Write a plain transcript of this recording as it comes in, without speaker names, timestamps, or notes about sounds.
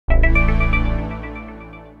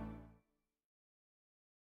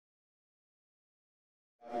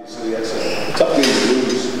Obviously, that's a tough game to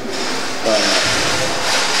lose.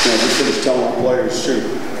 Just for telling our players, shoot,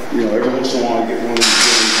 every once in a while you get one of these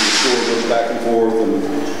games and the score goes back and forth, and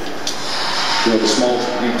the small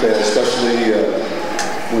detail, especially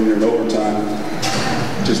when you're in overtime,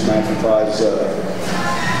 just magnifies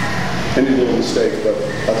any little mistake. But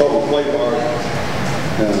I thought we played hard,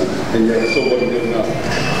 and yet it still wasn't good enough.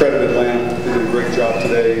 Credit Atlanta, they did a great job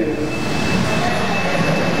today, and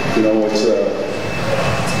it's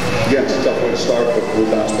again, it's a tough way to start, but we'll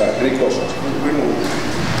bounce back. Any questions? We don't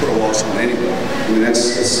put a loss on anybody. I mean, that's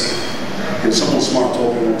someone smart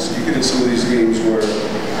told me once. You get in some of these games where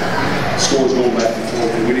scores going back and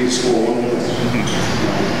forth, and we need to score one more.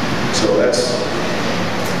 So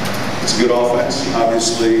it's a good offense.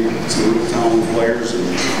 Obviously, it's a group of talented players, and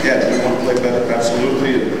yeah, we want to play better,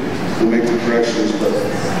 absolutely, and we'll make the corrections. But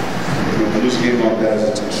to lose a game like that is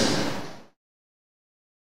a